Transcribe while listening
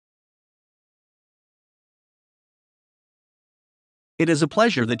It is a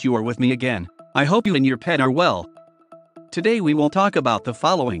pleasure that you are with me again. I hope you and your pet are well. Today we will talk about the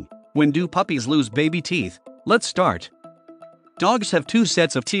following. When do puppies lose baby teeth? Let's start. Dogs have two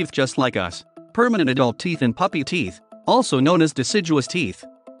sets of teeth just like us: permanent adult teeth and puppy teeth, also known as deciduous teeth.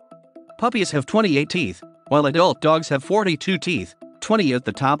 Puppies have 28 teeth, while adult dogs have 42 teeth, 20 at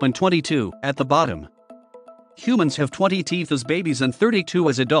the top and 22 at the bottom. Humans have 20 teeth as babies and 32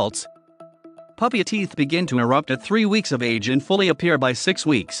 as adults. Puppy teeth begin to erupt at 3 weeks of age and fully appear by 6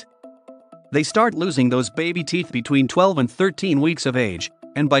 weeks. They start losing those baby teeth between 12 and 13 weeks of age,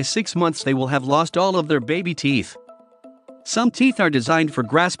 and by 6 months they will have lost all of their baby teeth. Some teeth are designed for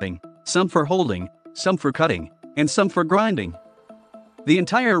grasping, some for holding, some for cutting, and some for grinding. The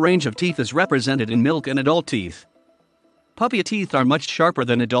entire range of teeth is represented in milk and adult teeth. Puppy teeth are much sharper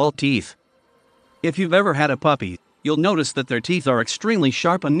than adult teeth. If you've ever had a puppy, you'll notice that their teeth are extremely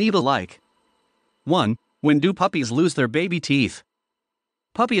sharp and needle-like. 1. When do puppies lose their baby teeth?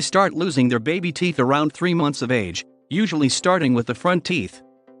 Puppies start losing their baby teeth around 3 months of age, usually starting with the front teeth.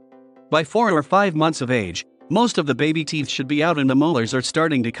 By 4 or 5 months of age, most of the baby teeth should be out and the molars are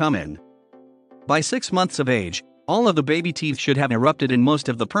starting to come in. By 6 months of age, all of the baby teeth should have erupted and most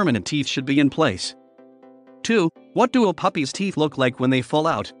of the permanent teeth should be in place. 2. What do a puppy's teeth look like when they fall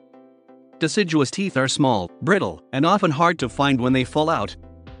out? Deciduous teeth are small, brittle, and often hard to find when they fall out.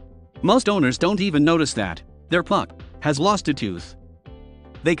 Most owners don't even notice that their pup has lost a tooth.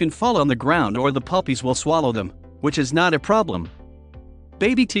 They can fall on the ground or the puppies will swallow them, which is not a problem.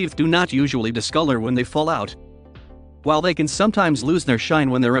 Baby teeth do not usually discolor when they fall out. While they can sometimes lose their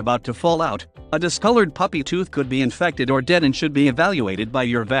shine when they're about to fall out, a discolored puppy tooth could be infected or dead and should be evaluated by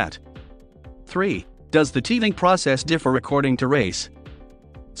your vet. 3. Does the teething process differ according to race?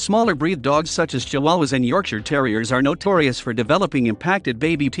 Smaller breed dogs such as Chihuahuas and Yorkshire Terriers are notorious for developing impacted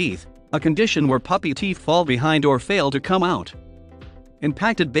baby teeth, a condition where puppy teeth fall behind or fail to come out.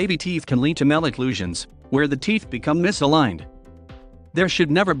 Impacted baby teeth can lead to malocclusions, where the teeth become misaligned. There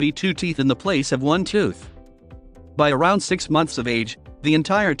should never be 2 teeth in the place of 1 tooth. By around 6 months of age, the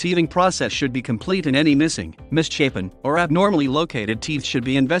entire teething process should be complete and any missing, misshapen, or abnormally located teeth should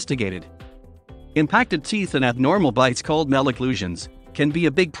be investigated. Impacted teeth and abnormal bites called malocclusions can be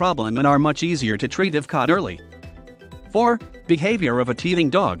a big problem and are much easier to treat if caught early. 4. Behavior of a teething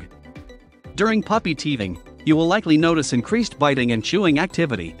dog. During puppy teething, you will likely notice increased biting and chewing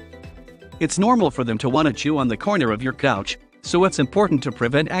activity. It's normal for them to want to chew on the corner of your couch, so it's important to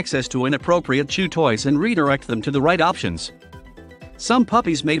prevent access to inappropriate chew toys and redirect them to the right options. Some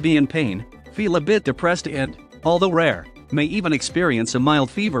puppies may be in pain, feel a bit depressed and, although rare, may even experience a mild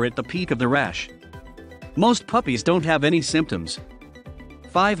fever at the peak of the rash. Most puppies don't have any symptoms.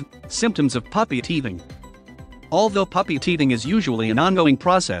 5. Symptoms of puppy teething. Although puppy teething is usually an ongoing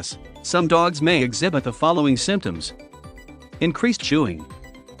process, some dogs may exhibit the following symptoms: increased chewing,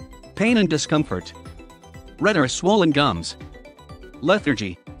 pain and discomfort, red or swollen gums,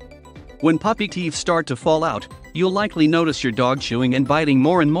 lethargy. When puppy teeth start to fall out, you'll likely notice your dog chewing and biting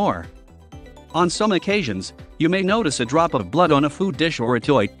more and more. On some occasions, you may notice a drop of blood on a food dish or a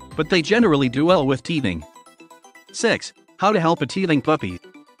toy, but they generally do well with teething. 6. How to help a teething puppy.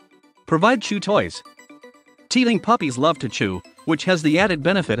 Provide chew toys. Teething puppies love to chew, which has the added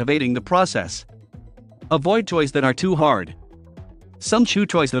benefit of aiding the process. Avoid toys that are too hard. Some chew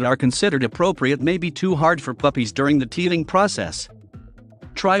toys that are considered appropriate may be too hard for puppies during the teething process.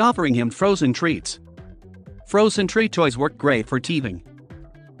 Try offering him frozen treats. Frozen treat toys work great for teething.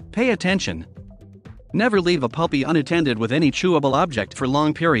 Pay attention. Never leave a puppy unattended with any chewable object for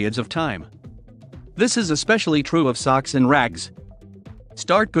long periods of time. This is especially true of socks and rags.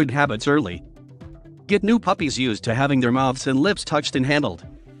 Start good habits early. Get new puppies used to having their mouths and lips touched and handled.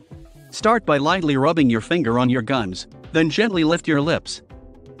 Start by lightly rubbing your finger on your gums, then gently lift your lips.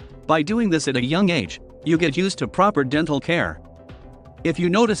 By doing this at a young age, you get used to proper dental care. If you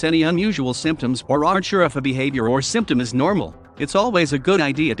notice any unusual symptoms or aren't sure if a behavior or symptom is normal, it's always a good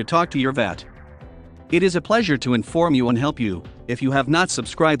idea to talk to your vet. It is a pleasure to inform you and help you. If you have not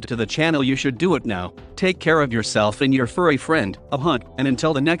subscribed to the channel, you should do it now. Take care of yourself and your furry friend, a hug, and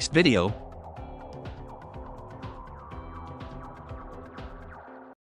until the next video,